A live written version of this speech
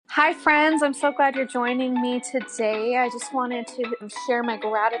Hi, friends. I'm so glad you're joining me today. I just wanted to share my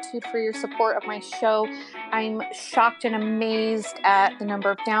gratitude for your support of my show. I'm shocked and amazed at the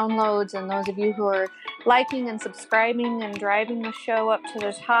number of downloads and those of you who are liking and subscribing and driving the show up to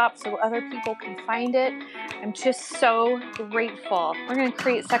the top so other people can find it. I'm just so grateful. We're going to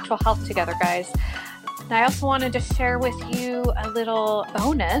create sexual health together, guys. And I also wanted to share with you a little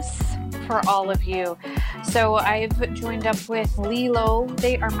bonus for all of you. So I've joined up with LELO.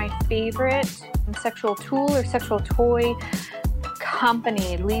 They are my favorite sexual tool or sexual toy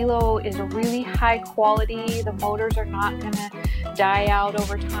company. LELO is really high quality. The motors are not going to die out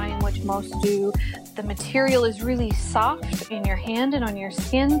over time, which most do. The material is really soft in your hand and on your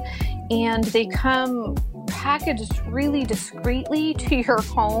skin, and they come packaged really discreetly to your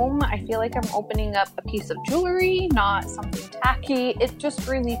home. I feel like I'm opening up a piece of jewelry, not something tacky. It just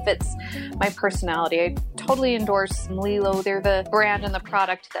really fits my personality. I totally endorse LELO. They're the brand and the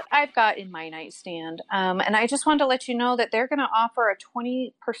product that I've got in my nightstand. And I just wanted to let you know that they're going to offer a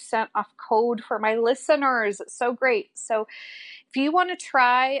 20% off code for my listeners. It's so great. So if you want to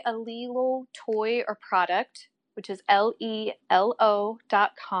try a LELO toy or product, which is LELO.com,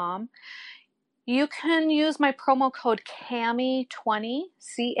 you can use my promo code CAMI20,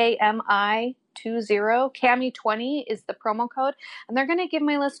 CAMI20. CAMI20 is the promo code, and they're going to give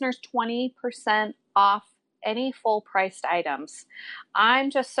my listeners 20% off any full-priced items.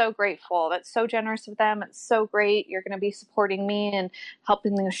 I'm just so grateful. That's so generous of them. It's so great. You're going to be supporting me and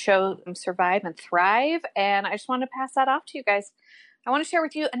helping the show survive and thrive, and I just want to pass that off to you guys. I want to share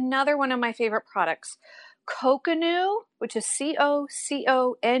with you another one of my favorite products. Coconu, which is COCONU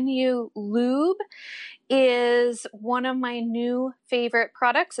lube, is one of my new favorite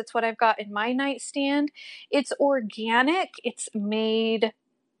products. It's what I've got in my nightstand. It's organic. It's made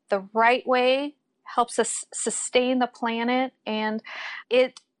the right way, helps us sustain the planet, and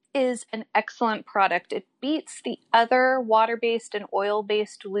it is an excellent product. It beats the other water-based and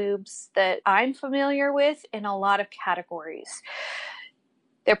oil-based lubes that I'm familiar with in a lot of categories.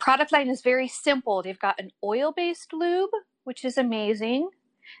 Their product line is very simple. They've got an oil-based lube, which is amazing.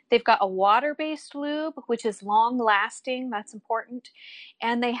 They've got a water-based lube, which is long-lasting. That's important.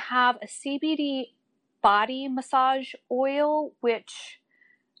 And they have a CBD body massage oil, which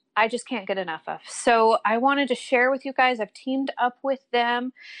I just can't get enough of. So I wanted to share with you guys. I've teamed up with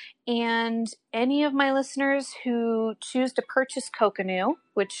them. And any of my listeners who choose to purchase Coconu,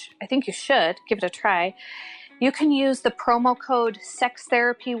 which I think you should, give it a try, you can use the promo code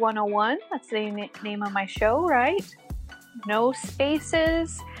SEXTHERAPY101. That's the name of my show, right? No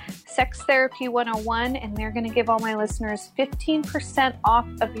spaces, Sex Therapy 101, and they're going to give all my listeners 15% off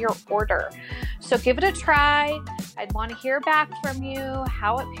of your order. So give it a try. I'd want to hear back from you,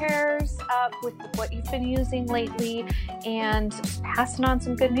 how it pairs up with what you've been using lately, and just passing on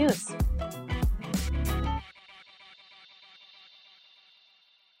some good news.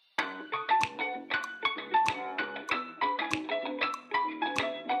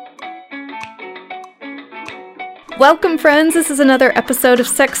 Welcome, friends. This is another episode of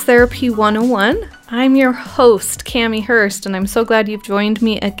Sex Therapy 101. I'm your host, Cami Hurst, and I'm so glad you've joined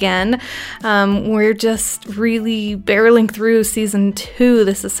me again. We're just really barreling through season 2.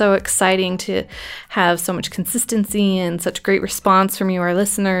 This is so exciting to have so much consistency and such great response from you, our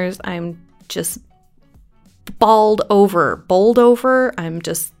listeners. I'm just bowled over. I'm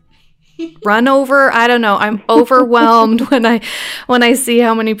just run over. I don't know. I'm overwhelmed when I see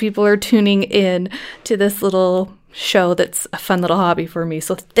how many people are tuning in to this little show that's a fun little hobby for me.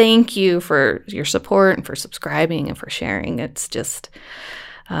 So thank you for your support and for subscribing and for sharing. It's just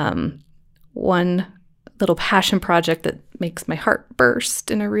one little passion project that makes my heart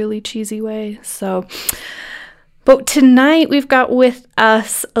burst in a really cheesy way. But tonight we've got with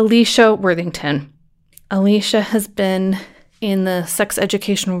us Alicia Worthington. Alicia has been in the sex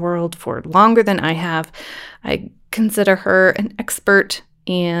education world for longer than I have. I consider her an expert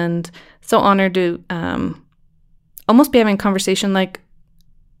and so honored to almost be having a conversation like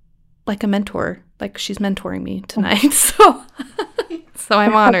a mentor, like she's mentoring me tonight. So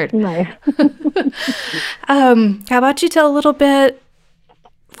I'm honored. Nice. How about you tell a little bit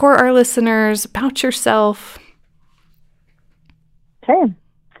for our listeners about yourself? Okay.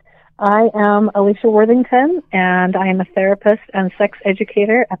 I am Alicia Worthington, and I am a therapist and sex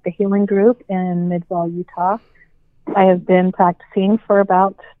educator at the Healing Group in Midvale, Utah. I have been practicing for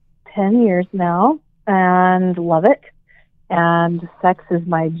about 10 years now and love it. And sex is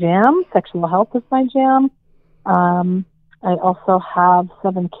my jam. Sexual health is my jam. I also have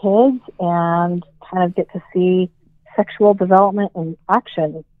 7 kids and kind of get to see sexual development in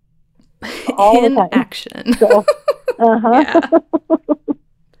action. All in the time. Action. So, Yeah.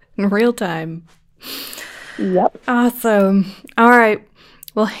 in real time. Yep. Awesome. All right.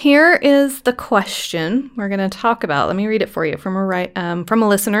 Well, here is the question we're going to talk about. Let me read it for you from a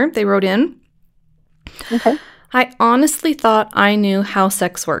listener. They wrote in. Okay. I honestly thought I knew how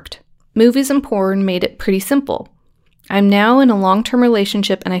sex worked. Movies and porn made it pretty simple. I'm now in a long-term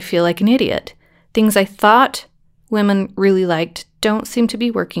relationship and I feel like an idiot. Things I thought women really liked don't seem to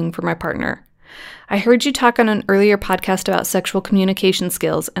be working for my partner. I heard you talk on an earlier podcast about sexual communication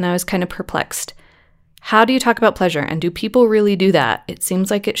skills and I was kind of perplexed. How do you talk about pleasure and do people really do that? It seems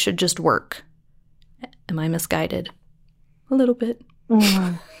like it should just work. Am I misguided? A little bit.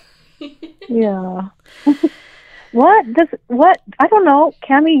 Yeah. What? I don't know.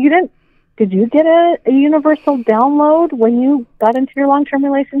 Cammie, did you get a universal download when you got into your long-term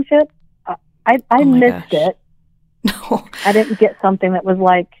relationship? I missed it. No. I didn't get something that was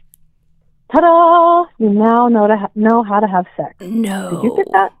like, ta-da, you now know how to have sex. No. Did you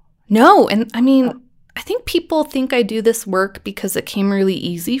get that? No. And I mean, I think people think I do this work because it came really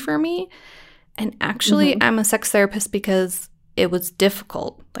easy for me. And actually, I'm a sex therapist because it was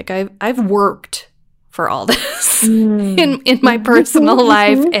difficult. Like I've worked for all this in my personal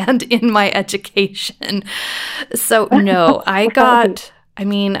life and in my education. So no, I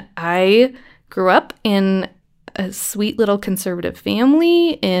grew up in a sweet little conservative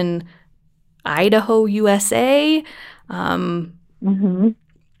family in Idaho, USA.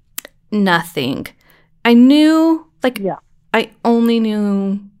 Nothing. I knew, I only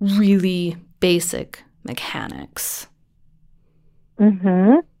knew really basic mechanics.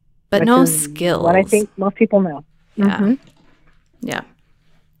 But no skills. What I think most people know. Yeah. Yeah.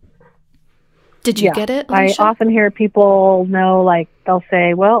 Did you get it, Alicia? I often hear people know, like, they'll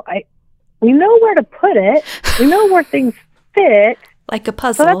say, well, we know where to put it. We know where things fit. Like a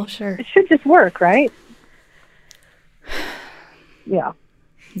puzzle, sure. It should just work, right? Yeah.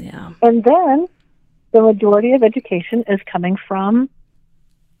 Yeah. And then the majority of education is coming from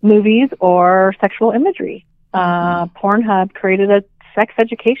movies or sexual imagery. Pornhub created a sex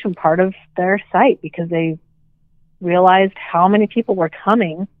education part of their site because they realized how many people were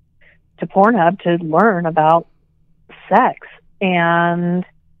coming to Pornhub to learn about sex. And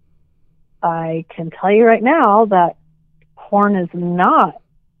I can tell you right now that porn is not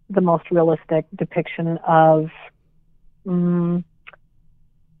the most realistic depiction of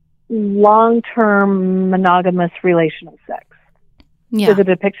long-term monogamous relational sex. Yeah. There's a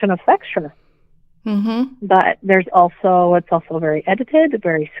depiction of sex, sure. But it's also very edited,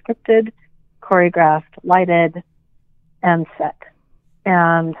 very scripted, choreographed, lighted, and set.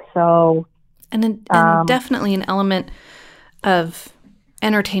 And so... And definitely an element of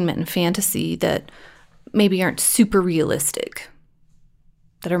entertainment and fantasy that maybe aren't super realistic,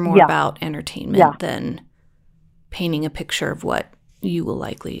 that are more about entertainment than painting a picture of what you will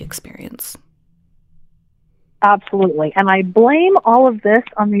likely experience. Absolutely. And I blame all of this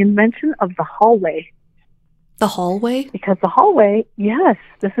on the invention of the hallway. The hallway? Because the hallway, yes,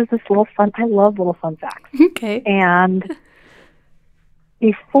 this is this little fun, I love little fun facts. Okay. And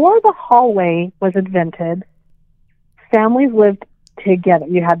before the hallway was invented, families lived together.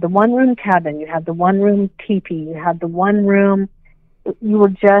 You had the one-room cabin, you had the one-room teepee, you had the one room, you were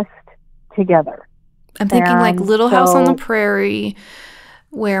just together. I'm thinking like Little House on the Prairie,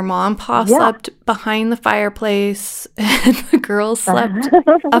 where Mom and Pa slept behind the fireplace and the girls slept up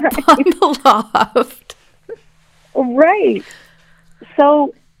on the loft. Right.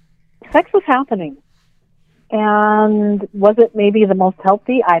 So sex was happening. And was it maybe the most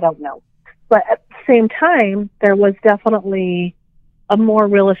healthy? I don't know. But at the same time, there was definitely a more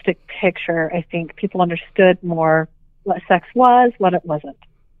realistic picture. I think people understood more what sex was, what it wasn't.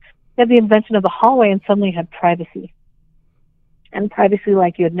 You had the invention of the hallway and suddenly you had privacy. And privacy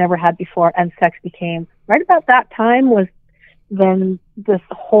like you had never had before, and sex became, right about that time was then this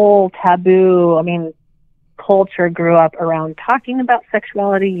whole taboo, culture grew up around talking about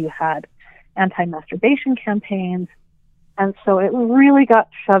sexuality. You had anti-masturbation campaigns. And so it really got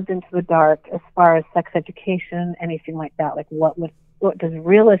shoved into the dark as far as sex education, anything like that. Like what does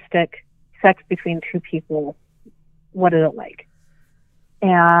realistic sex between two people, what is it like?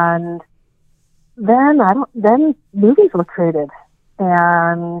 And then movies were created,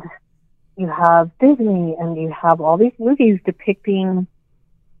 and you have Disney, and you have all these movies depicting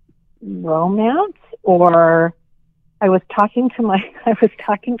romance. Or I was talking to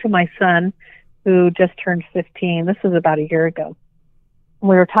my son, who just turned 15. This was about a year ago.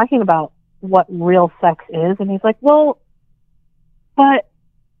 We were talking about what real sex is, and he's like, "Well, but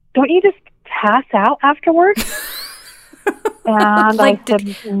don't you just pass out afterwards?" And like, I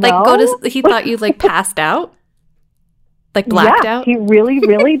said, "No." He thought you passed out? Like blacked Yeah, out? he really,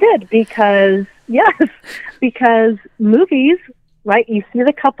 really did. Because, yes, because movies, right, you see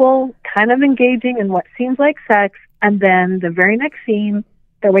the couple kind of engaging in what seems like sex, and then the very next scene,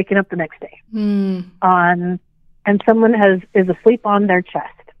 they're waking up the next day and someone is asleep on their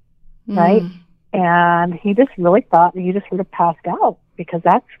chest, right? And he just really thought that you just sort of passed out because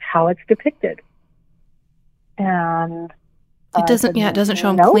that's how it's depicted. And it doesn't show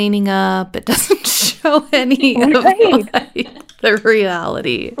him no. cleaning up. It doesn't show any Right. of like, the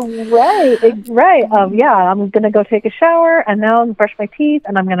reality. Right. Yeah, I'm going to go take a shower and now I'm brush my teeth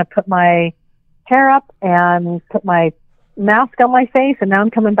and I'm going to put my hair up and put my mask on my face, and now I'm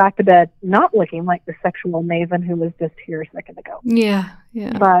coming back to bed not looking like the sexual maven who was just here a second ago. Yeah.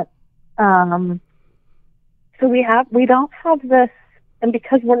 But so we don't have this, and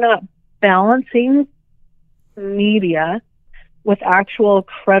because we're not balancing media with actual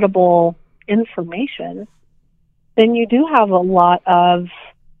credible information, then you do have a lot of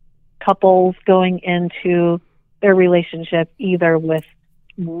couples going into their relationship either with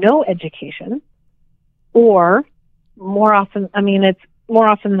no education, or it's more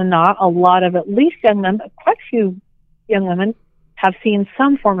often than not, a lot of at least young men, quite a few young women have seen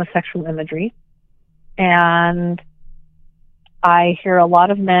some form of sexual imagery. And I hear a lot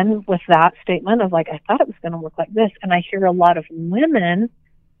of men with that statement of like, I thought it was going to look like this. And I hear a lot of women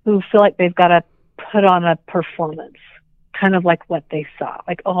who feel like they've got to put on a performance, kind of like what they saw.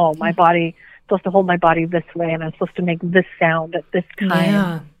 Like, oh, my body, I'm supposed to hold my body this way, and I'm supposed to make this sound at this time.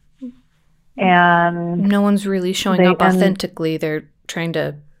 Yeah. And no one's really showing up authentically. They're trying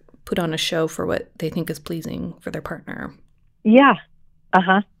to put on a show for what they think is pleasing for their partner. Yeah.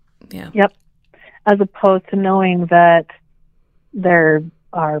 Uh-huh. Yeah. Yep. As opposed to knowing that there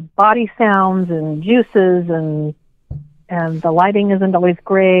are body sounds and juices and the lighting isn't always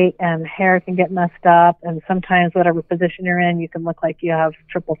great and hair can get messed up, and sometimes whatever position you're in, you can look like you have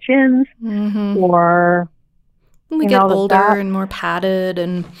triple chins or we get older and more padded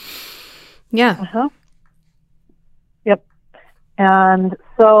and yeah. Uh-huh. Yep. And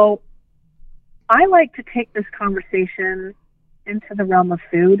so I like to take this conversation into the realm of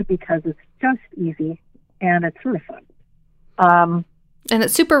food because it's just easy and it's sort of fun. And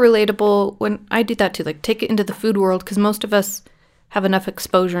it's super relatable when I do that too, like take it into the food world, because most of us have enough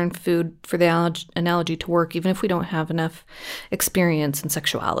exposure in food for the analogy to work, even if we don't have enough experience in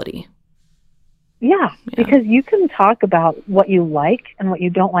sexuality. Yeah, because you can talk about what you like and what you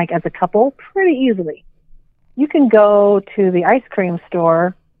don't like as a couple pretty easily. You can go to the ice cream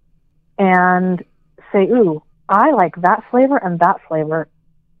store and say, ooh, I like that flavor and that flavor.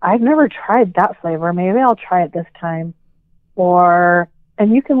 I've never tried that flavor. Maybe I'll try it this time.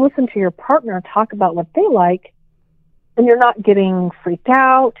 And you can listen to your partner talk about what they like, and you're not getting freaked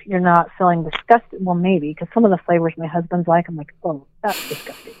out. You're not feeling disgusted. Well, maybe, because some of the flavors my husband's like, I'm like, oh, that's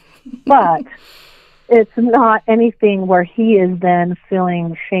disgusting. But it's not anything where he is then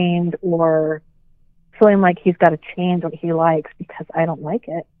feeling shamed or feeling like he's got to change what he likes because I don't like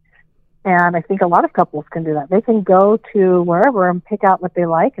it. And I think a lot of couples can do that. They can go to wherever and pick out what they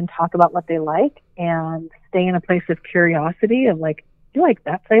like and talk about what they like and stay in a place of curiosity of like, you like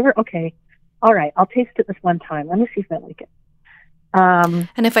that flavor? Okay. All right. I'll taste it this one time. Let me see if I like it.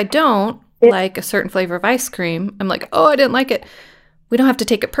 And if I don't like a certain flavor of ice cream, I'm like, oh, I didn't like it. We don't have to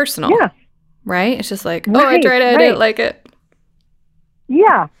take it personal. Yeah. Right? It's just like, oh, I tried it. I didn't like it.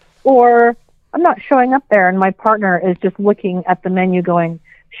 Yeah. Or I'm not showing up there and my partner is just looking at the menu going,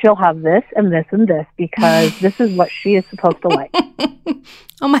 she'll have this and this and this because this is what she is supposed to like.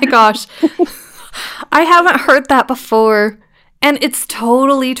 Oh my gosh. I haven't heard that before. And it's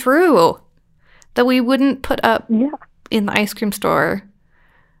totally true that we wouldn't put up in the ice cream store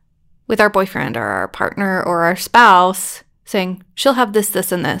with our boyfriend or our partner or our spouse saying, she'll have this,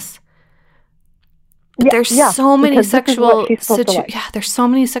 this, and this. There's so many sexual there's so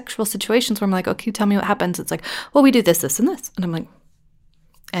many sexual situations where I'm like, okay, tell me what happens. It's like, well, we do this, this, and this. And I'm like,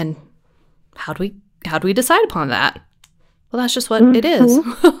 and how do we decide upon that? Well, that's just what it is.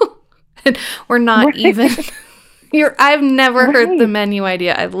 And we're not even I've never heard the menu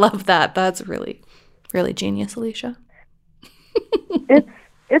idea. I love that. That's really, really genius, Alicia. It's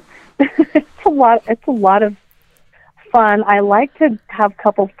a lot of fun. I like to have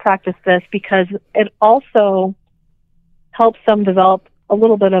couples practice this because it also helps them develop a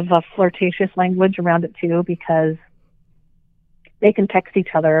little bit of a flirtatious language around it too, because they can text each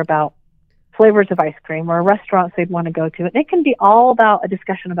other about flavors of ice cream or restaurants they'd want to go to. And it can be all about a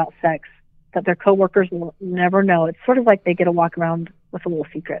discussion about sex that their coworkers will never know. It's sort of like they get to walk around with a little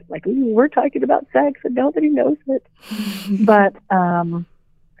secret, like, ooh, we're talking about sex and nobody knows it. But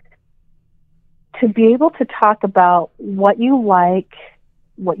to be able to talk about what you like,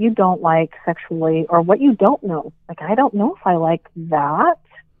 what you don't like sexually, or what you don't know. Like, I don't know if I like that.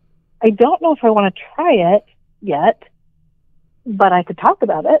 I don't know if I want to try it yet, but I could talk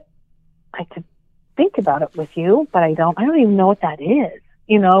about it. I could think about it with you, but I don't even know what that is,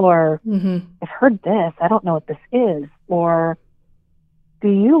 or I've heard this, I don't know what this is, or do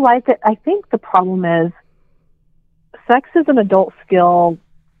you like it? I think the problem is sex is an adult skill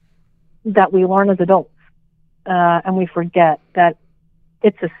that we learn as adults, and we forget that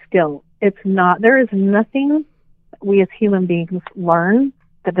it's a skill. It's not, there is nothing we as human beings learn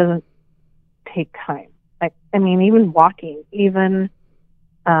that doesn't take time. I mean, even walking, even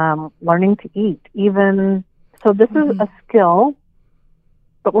learning to eat, so this is a skill,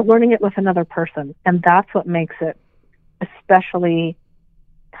 but we're learning it with another person. And that's what makes it especially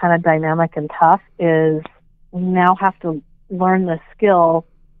kind of dynamic and tough, is we now have to learn this skill,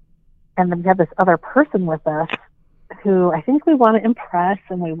 and then we have this other person with us who I think we want to impress,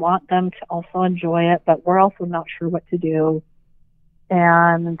 and we want them to also enjoy it, but we're also not sure what to do,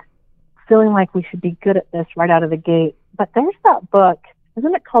 and feeling like we should be good at this right out of the gate. But there's that book,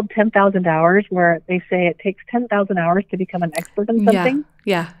 isn't it called 10,000 Hours, where they say it takes 10,000 hours to become an expert in something?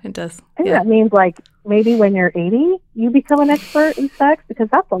 Yeah, it does. I think that means, like, maybe when you're 80, you become an expert in sex, because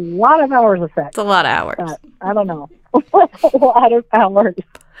that's a lot of hours of sex. It's a lot of hours. But I don't know. A lot of hours.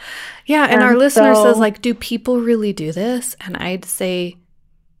 Yeah, and our listener says, like, do people really do this? And I'd say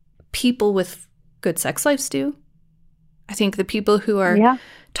people with good sex lives do. I think the people who are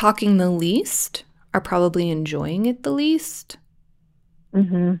talking the least are probably enjoying it the least.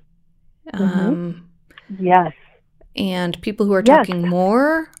 Yes. And people who are talking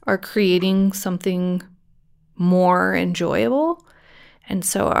more are creating something more enjoyable. And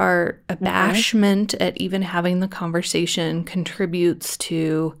so our abashment at even having the conversation contributes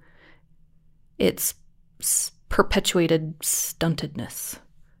to its perpetuated stuntedness,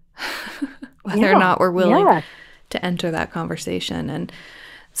 whether or not we're willing to enter that conversation. And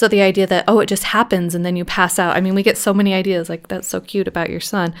so the idea that, it just happens and then you pass out. I mean, we get so many ideas, like, that's so cute about your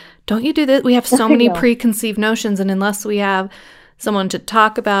son. Don't you do this? We have so many preconceived notions, and unless we have someone to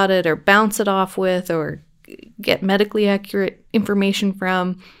talk about it or bounce it off with or get medically accurate information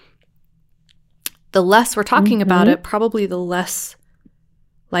from, the less we're talking about it, probably the less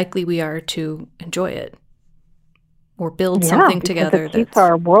likely we are to enjoy it or build something together. It keeps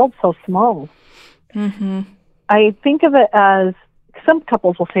our world so small. I think of it as, some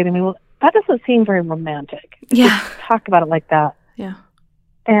couples will say to me, well, that doesn't seem very romantic. Yeah. Just talk about it like that. Yeah.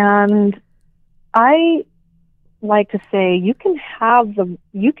 And I like to say, you can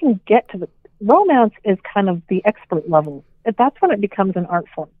get to the romance is kind of the expert level. That's when it becomes an art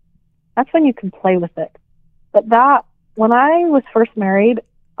form. That's when you can play with it. But when I was first married,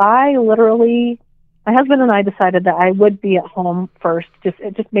 my husband and I decided that I would be at home first.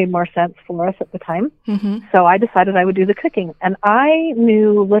 It just made more sense for us at the time. So I decided I would do the cooking. And I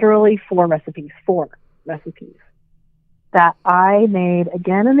knew literally 4 recipes that I made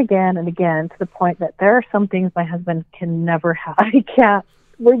again and again and again, to the point that there are some things my husband can never have. He can't.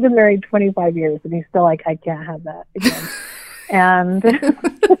 We've been married 25 years, and he's still like, I can't have that again. And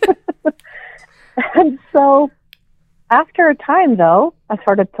so after a time, though, I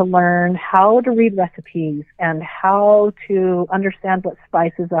started to learn how to read recipes and how to understand what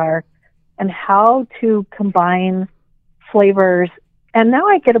spices are and how to combine flavors. And now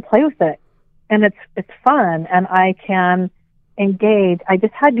I get to play with it, and it's fun, and I can engage. I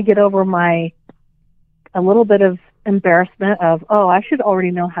just had to get over a little bit of embarrassment of, I should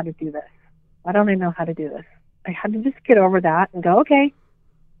already know how to do this. Why don't I know how to do this? I had to just get over that and go, okay,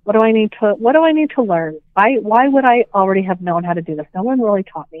 what do I need to learn? Why would I already have known how to do this? No one really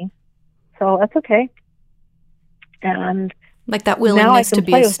taught me. So that's okay. And like that willingness to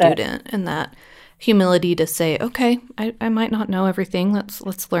be a student and that humility to say, okay, I might not know everything.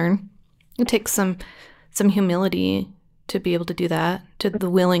 Let's learn. It takes some humility to be able to do that, to the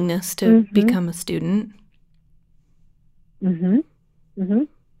willingness to become a student.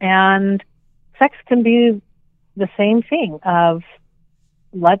 And sex can be the same thing of,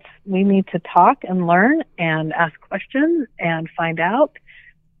 we need to talk and learn and ask questions and find out,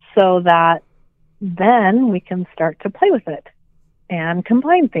 so that then we can start to play with it and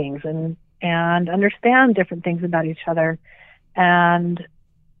combine things and understand different things about each other and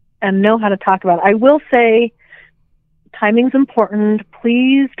know how to talk about it. I will say timing's important.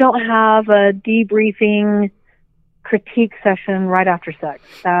 Please don't have a debriefing critique session right after sex.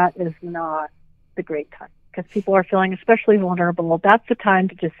 That is not the great time, because people are feeling especially vulnerable. That's the time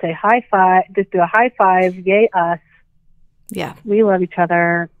to just say high five, just do a high five, yay us. Yeah. We love each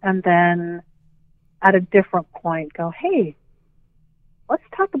other. And then at a different point go, hey, let's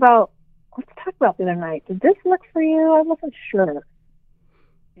talk about the other night. Did this work for you? I wasn't sure.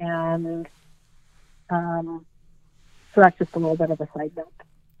 And so that's just a little bit of a side note.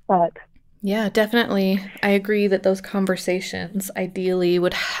 But yeah, definitely. I agree that those conversations ideally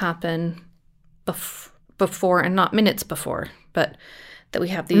would happen before, and not minutes before, but that we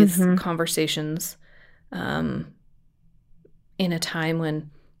have these conversations in a time when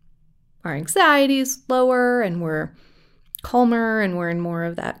our anxiety is lower and we're calmer and we're in more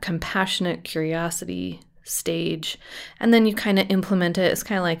of that compassionate curiosity stage. And then you kind of implement it. It's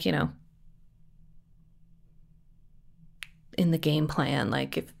kind of like, in the game plan,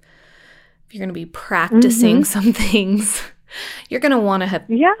 like if you're going to be practicing some things, you're going to want to have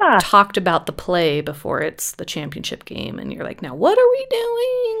talked about the play before it's the championship game. And you're like, now what are we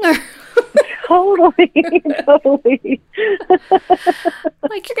doing? Totally.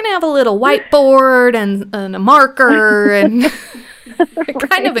 Like you're going to have a little whiteboard and a marker and you're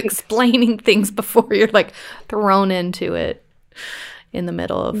kind of explaining things before you're like thrown into it in the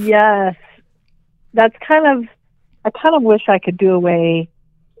middle of. Yes. That's I kind of wish I could do away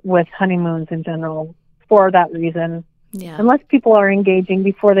with honeymoons in general for that reason. Yeah. Unless people are engaging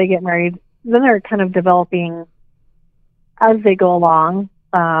before they get married, then they're kind of developing as they go along.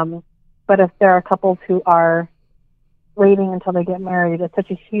 But if there are couples who are waiting until they get married, it's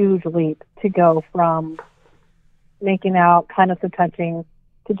such a huge leap to go from making out, kind of some touching,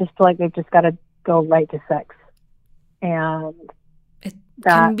 to just feel like they've just got to go right to sex. And it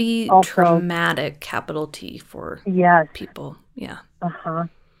can be also traumatic, capital T, for people. Yeah.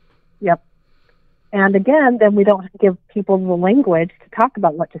 Yep. And again, then we don't give people the language to talk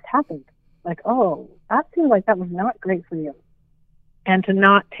about what just happened. Like, oh, that seemed like that was not great for you. And to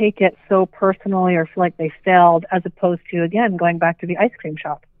not take it so personally or feel like they failed, as opposed to, again, going back to the ice cream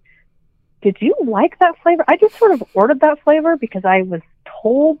shop. Did you like that flavor? I just sort of ordered that flavor because I was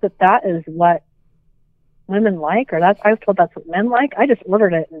told that is what women like, or I was told that's what men like. I just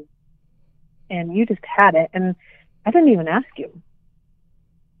ordered it, and you just had it, and I didn't even ask you.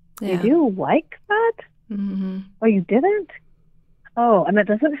 Yeah. Did you like that? Mm-hmm. Oh, you didn't? Oh, and it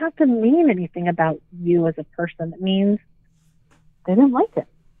doesn't have to mean anything about you as a person. It means they didn't like it.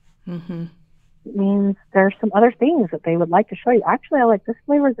 Mm-hmm. It means there's some other things that they would like to show you. Actually, I like this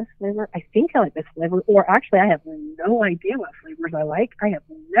flavor. I think I like this flavor. Or actually, I have no idea what flavors I like. I have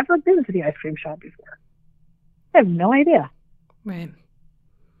never been to the ice cream shop before. I have no idea. Right.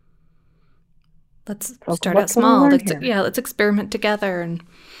 Let's start out small. Let's experiment together. And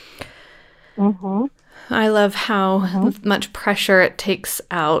I love how much pressure it takes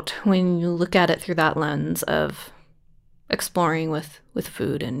out when you look at it through that lens of exploring with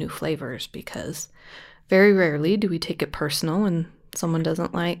food and new flavors, because very rarely do we take it personal when someone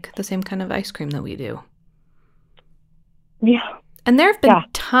doesn't like the same kind of ice cream that we do. Yeah. And there have been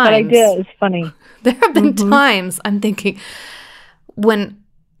times. That idea is funny. There have been times I'm thinking, when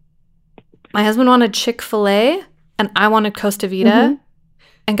my husband wanted Chick-fil-A and I wanted Costa Vida,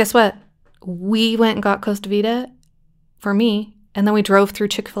 and guess what? We went and got Costa Vida for me, and then we drove through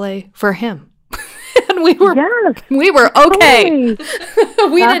Chick-fil-A for him. And we were okay.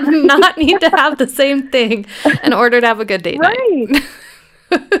 We did not need to have the same thing in order to have a good date night.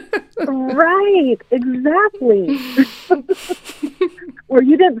 Right, exactly. Or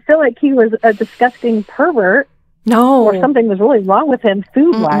you didn't feel like he was a disgusting pervert. No. Or something was really wrong with him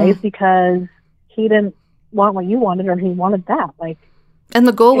food-wise because he didn't want what you wanted, or he wanted that. And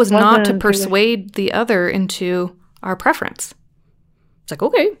the goal was not to persuade the other into our preference. It's like,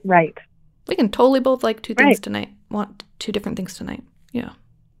 okay. Right. We can totally both like two things tonight. Want two different things tonight. Yeah.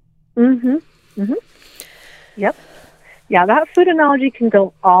 Yep. Yeah, that food analogy can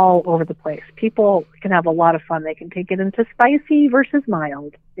go all over the place. People can have a lot of fun. They can take it into spicy versus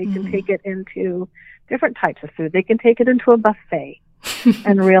mild. They can take it into different types of food. They can take it into a buffet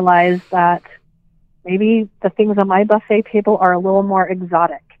and realize that maybe the things on my buffet table are a little more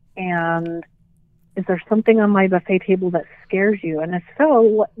exotic. And is there something on my buffet table that scares you? And if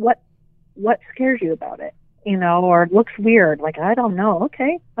so, what scares you about it? Or it looks weird. Like, I don't know.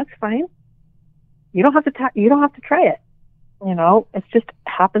 Okay, that's fine. You don't have to you don't have to try it. It just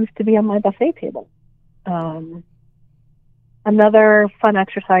happens to be on my buffet table. Another fun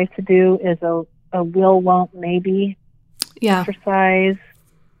exercise to do is a will, won't, maybe exercise.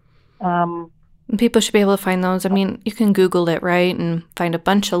 People should be able to find those. I mean, you can Google it, right, and find a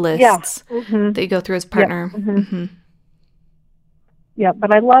bunch of lists that you go through as a partner. Yeah,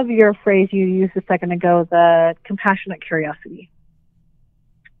 but I love your phrase you used a second ago, the compassionate curiosity.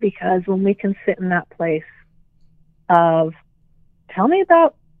 Because when we can sit in that place of, tell me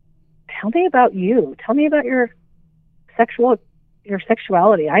about tell me about you. Tell me about your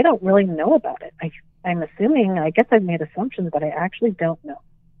sexuality. I don't really know about it. I'm assuming, I guess I've made assumptions, but I actually don't know.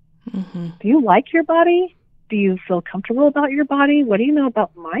 Mm-hmm. Do you like your body? Do you feel comfortable about your body? What do you know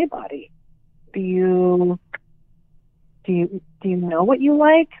about my body? Do you know what you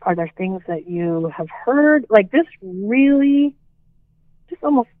like? Are there things that you have heard? Like this really, just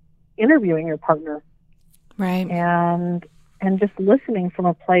almost interviewing your partner. Right. And just listening from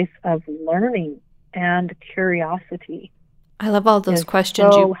a place of learning and curiosity. I love all those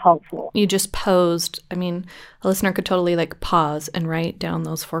questions so helpful. You just posed. I mean, a listener could totally like pause and write down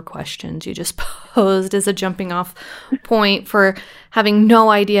those 4 questions you just posed as a jumping off point for having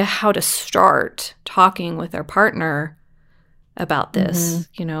no idea how to start talking with their partner about this.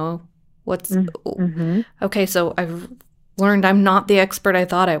 Mm-hmm. You know, okay, so I've learned I'm not the expert I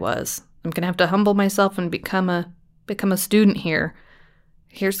thought I was. I'm going to have to humble myself and become a student here.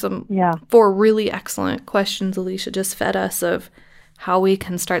 Here's some 4 really excellent questions Alicia just fed us of how we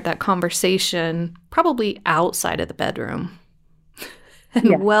can start that conversation, probably outside of the bedroom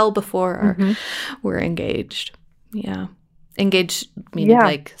and well before we're engaged. Yeah. Engaged meaning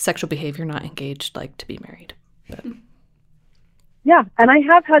like sexual behavior, not engaged like to be married. But. Yeah, and I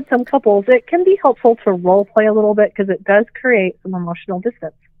have had some couples, it can be helpful to role play a little bit because it does create some emotional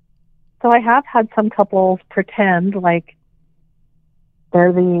distance. So I have had some couples pretend like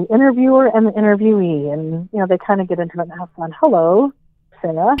they're the interviewer and the interviewee, and, you know, they kind of get into it and have fun. Hello,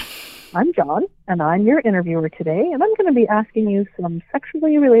 Sarah, I'm John, and I'm your interviewer today, and I'm going to be asking you some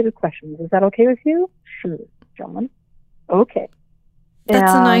sexually related questions. Is that okay with you? Sure, John. Okay.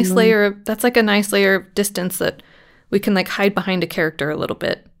 That's a nice layer. That's like a nice layer of distance that we can like hide behind a character a little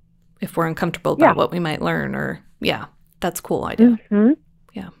bit if we're uncomfortable about what we might learn, or that's a cool idea. Mm-hmm.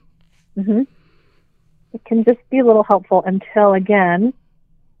 Yeah. Mm-hmm. It can just be a little helpful until, again,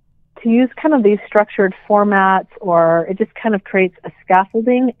 to use kind of these structured formats, or it just kind of creates a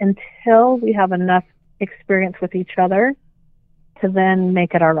scaffolding until we have enough experience with each other to then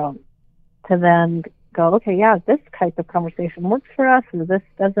make it our own. To then go, okay, this type of conversation works for us, or this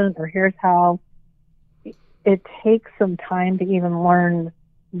doesn't, or here's how. It takes some time to even learn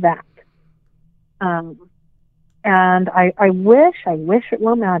that. And I wish it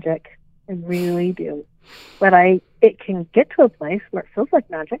were magic. I really do. But it can get to a place where it feels like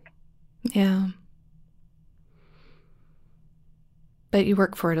magic. Yeah. But you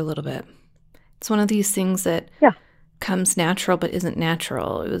work for it a little bit. It's one of these things that comes natural but isn't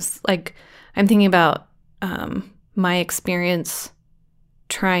natural. It was like, I'm thinking about my experience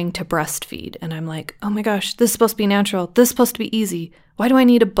trying to breastfeed, and I'm like, oh my gosh, this is supposed to be natural. This is supposed to be easy. Why do I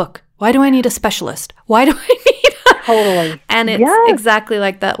need a book? Why do I need a specialist? Why do I need Totally. And it's exactly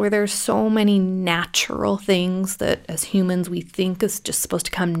like that, where there's so many natural things that as humans we think is just supposed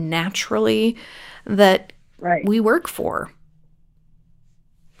to come naturally that we work for.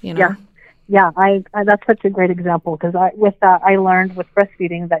 You know? Yeah, I that's such a great example, because I learned with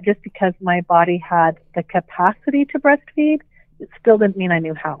breastfeeding that just because my body had the capacity to breastfeed, it still didn't mean I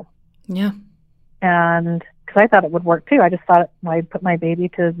knew how. Yeah. And because I thought it would work too. I just thought I'd put my baby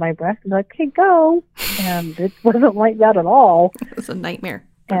to my breast and be like, hey, go. And it wasn't like that at all. It was a nightmare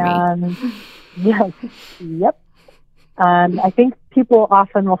for me. Yep. And I think people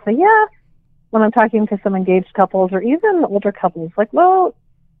often will say, when I'm talking to some engaged couples or even older couples, like, well,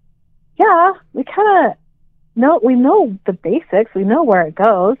 we kind of know the basics. We know where it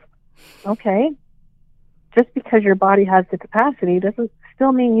goes. Okay. Just because your body has the capacity doesn't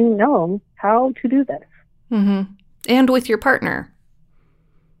still mean you know how to do this. Mm-hmm. And with your partner.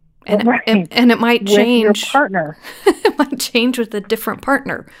 And, right. and it might change. With your partner. It might change with a different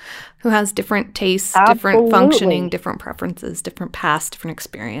partner who has different tastes, different functioning, different preferences, different past, different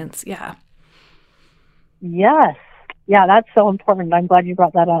experience. Yeah. Yes. Yeah, that's so important. I'm glad you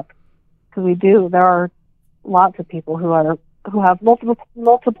brought that up. Because we do. There are lots of people who have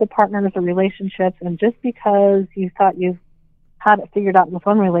multiple partners or relationships, and just because you thought you had it figured out in this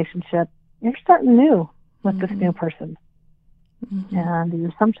one relationship, you're starting new with this new person. Mm-hmm. And your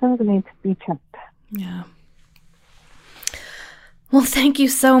assumptions need to be checked. Yeah. Well, thank you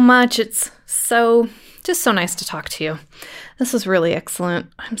so much. It's just so nice to talk to you. This was really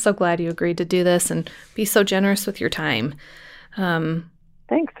excellent. I'm so glad you agreed to do this and be so generous with your time.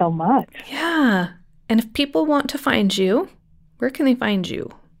 Thanks so much. Yeah. And if people want to find you, where can they find you?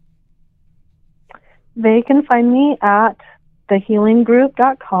 They can find me at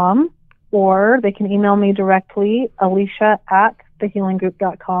thehealinggroup.com, or they can email me directly,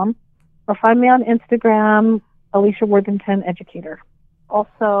 alicia@thehealinggroup.com, or find me on Instagram, Alicia Worthington Educator.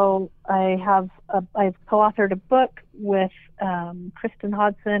 Also, I've co-authored a book with Kristen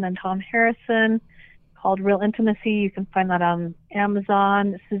Hodson and Tom Harrison called Real Intimacy. You can find that on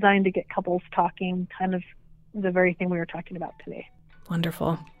Amazon. It's designed to get couples talking, kind of the very thing we were talking about today.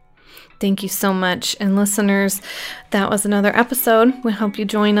 Wonderful. Thank you so much. And listeners, that was another episode. We hope you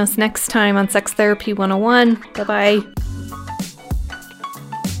join us next time on Sex Therapy 101. Bye-bye.